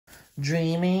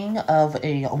Dreaming of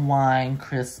a wine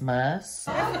Christmas.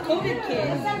 That's the COVID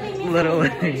kid.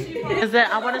 Literally. Is it?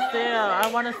 I want to see it.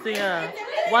 I want to see it.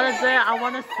 What is it? I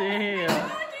want to see it.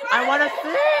 I want to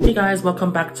see. Hey guys,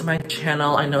 welcome back to my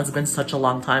channel. I know it's been such a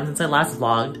long time since I last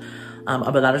vlogged,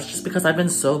 but that is just because I've been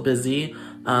so busy.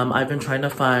 I've been trying to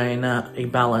find a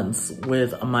balance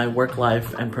with my work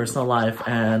life and personal life,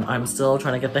 and I'm still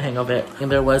trying to get the hang of it.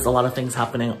 And there was a lot of things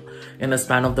happening in the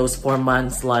span of those 4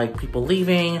 months, like people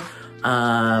leaving,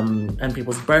 and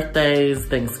people's birthdays,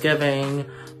 Thanksgiving,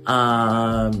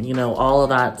 you know, all of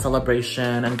that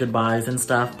celebration and goodbyes and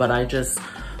stuff. But I just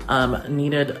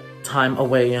needed time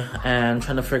away and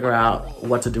trying to figure out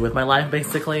what to do with my life,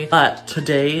 basically. But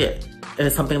today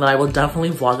is something that I will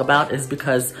definitely vlog about, is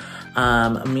because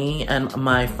me and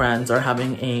my friends are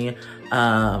having a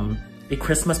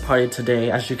Christmas party today.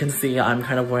 As you can see, I'm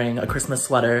kind of wearing a Christmas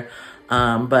sweater.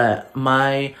 But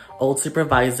my old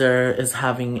supervisor is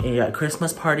having a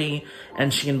Christmas party,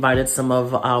 and she invited some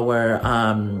of our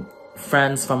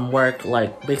friends from work,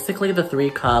 like basically the 3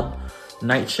 Cub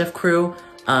night shift crew.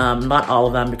 Not all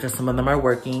of them, because some of them are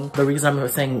working. The reason I'm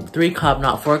saying 3 Cub,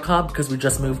 not 4 Cub, because we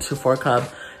just moved to 4 Cub,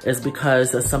 is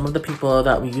because some of the people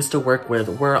that we used to work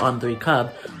with were on 3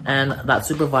 Cub, and that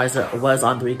supervisor was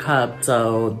on 3 Cub.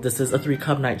 So this is a 3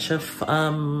 Cub night shift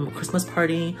Christmas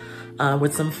party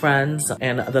with some friends,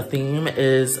 and the theme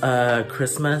is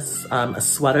Christmas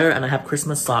sweater, and I have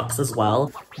Christmas socks as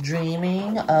well.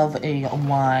 Dreaming of a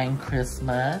wine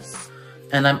Christmas.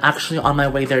 And I'm actually on my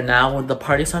way there now. The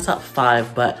party starts at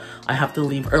 5, but I have to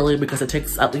leave early because it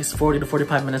takes at least 40 to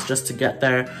 45 minutes just to get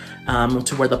there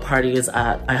to where the party is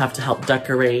at. I have to help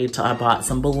decorate. I bought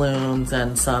some balloons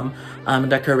and some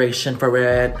decoration for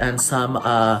it, and some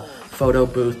photo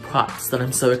booth props that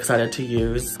I'm so excited to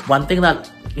use. One thing that,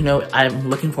 you know, I'm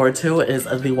looking forward to is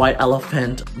the white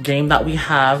elephant game that we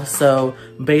have. So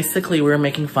basically we were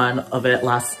making fun of it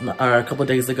a couple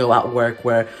days ago at work,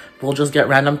 where we'll just get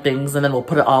random things and then we'll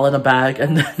put it all in a bag,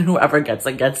 and then whoever gets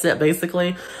it gets it,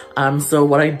 basically. So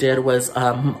what I did was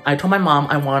I told my mom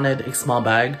I wanted a small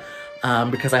bag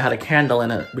because I had a candle in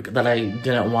it that I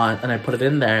didn't want, and I put it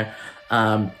in there.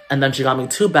 And then she got me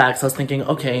 2 bags. So I was thinking,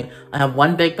 okay, I have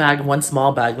 1 big bag, 1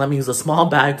 small bag. Let me use a small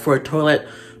bag for a toilet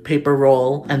paper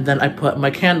roll, and then I put my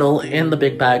candle in the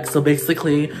big bag. So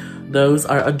basically, those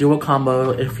are a dual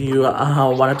combo if you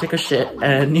want to take a shit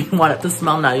and you want it to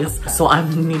smell nice. So I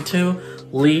need to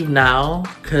leave now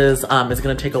because it's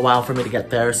gonna take a while for me to get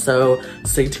there. So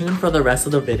stay tuned for the rest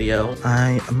of the video.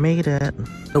 I made it.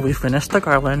 So we finished the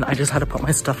garland. I just had to put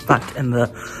my stuff back in the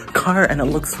car, and it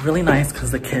looks really nice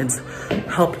because the kids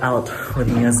helped out with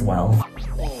me as well.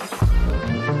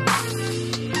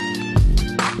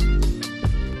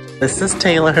 This is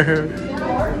Taylor.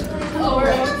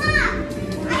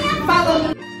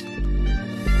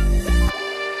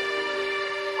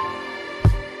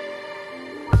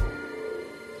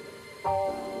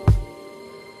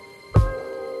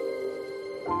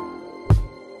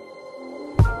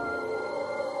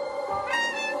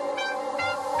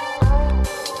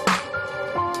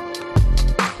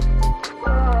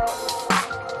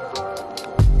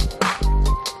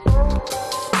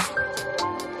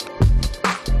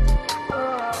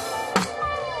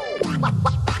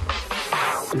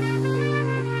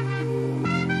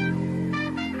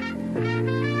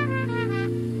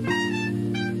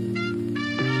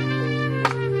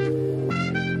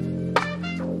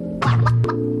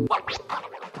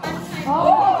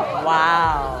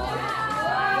 Wow.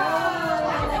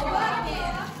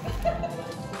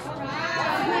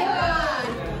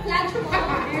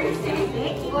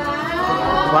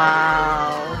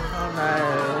 Wow. So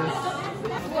nice.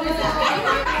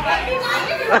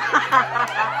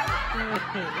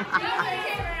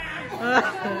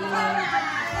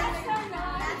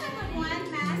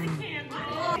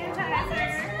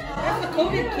 That's the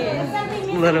COVID kid.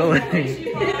 Literally.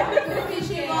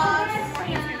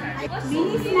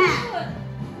 Mini snack.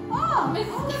 Oh,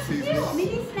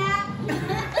 mini snack.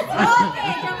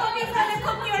 Okay, the mommy's gonna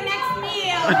cook your next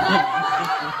meal.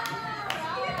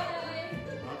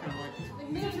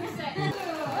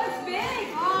 That's big.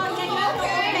 Oh, yeah, you have to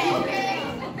open.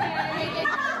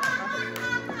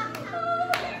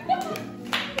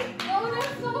 Oh,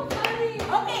 that's so funny.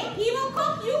 Okay, he will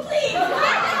cook, you please.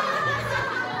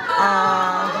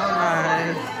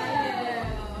 Nice.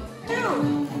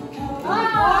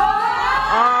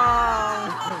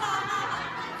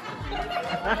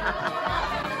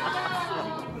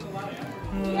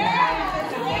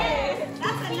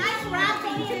 That's a nice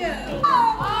wrapping too.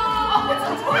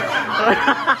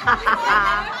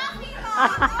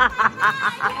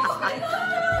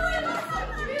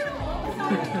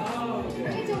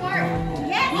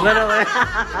 Literally. It's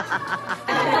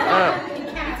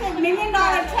 $1 million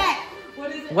check.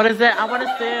 What is it? I want to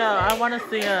see it. I want to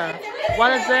see it.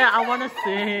 What is it? I want to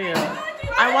see it.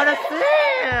 I want to see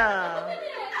it.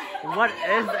 What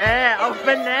is it?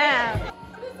 Open it.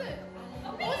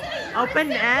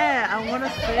 Open it. I want to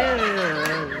see it.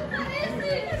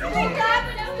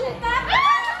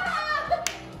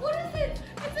 What is it?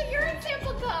 It's a urine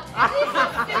sample cup. Do you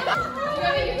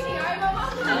have a UTI, Mama?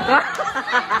 I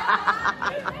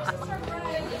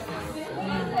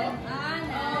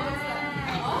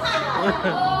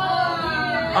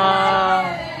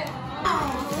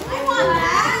want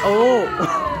that. Oh.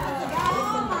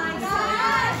 Oh my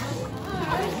gosh.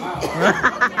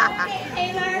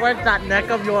 Taylor. Where's that neck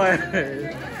of yours?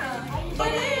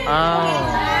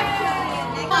 Oh.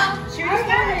 Cherish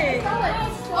got it. Open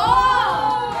chocolate.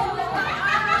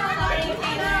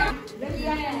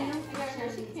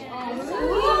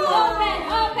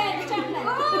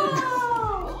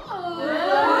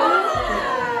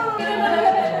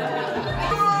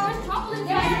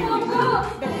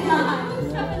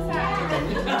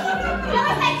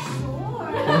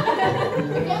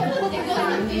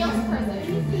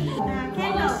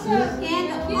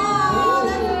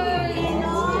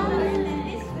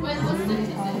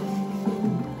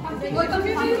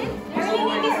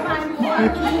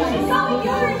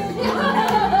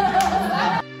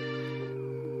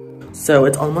 So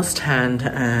it's almost 10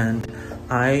 and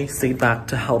I stayed back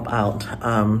to help out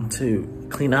to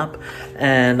clean up,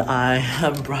 and I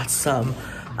have brought some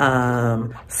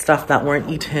stuff that weren't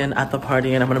eaten at the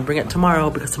party, and I'm gonna bring it tomorrow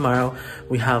because tomorrow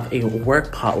we have a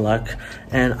work potluck,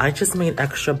 and I just made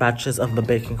extra batches of the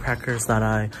bacon crackers that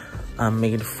I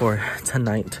made for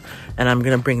tonight, and I'm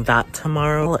gonna bring that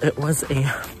tomorrow. It was a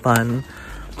fun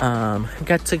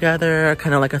get together,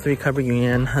 kind of like a 3-cup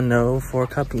reunion. No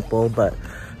 4-cup people, but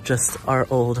just our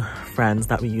old friends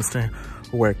that we used to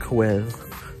work with.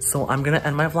 So I'm gonna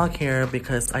end my vlog here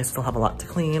because I still have a lot to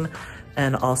clean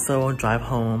and also drive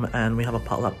home, and we have a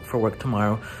potluck for work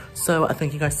tomorrow. So I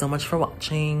thank you guys so much for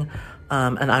watching,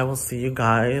 and I will see you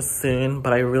guys soon,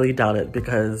 but I really doubt it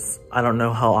because I don't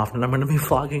know how often I'm gonna be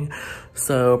vlogging.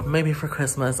 So maybe for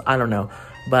Christmas, I don't know.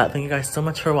 But thank you guys so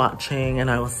much for watching, and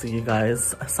I will see you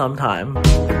guys sometime.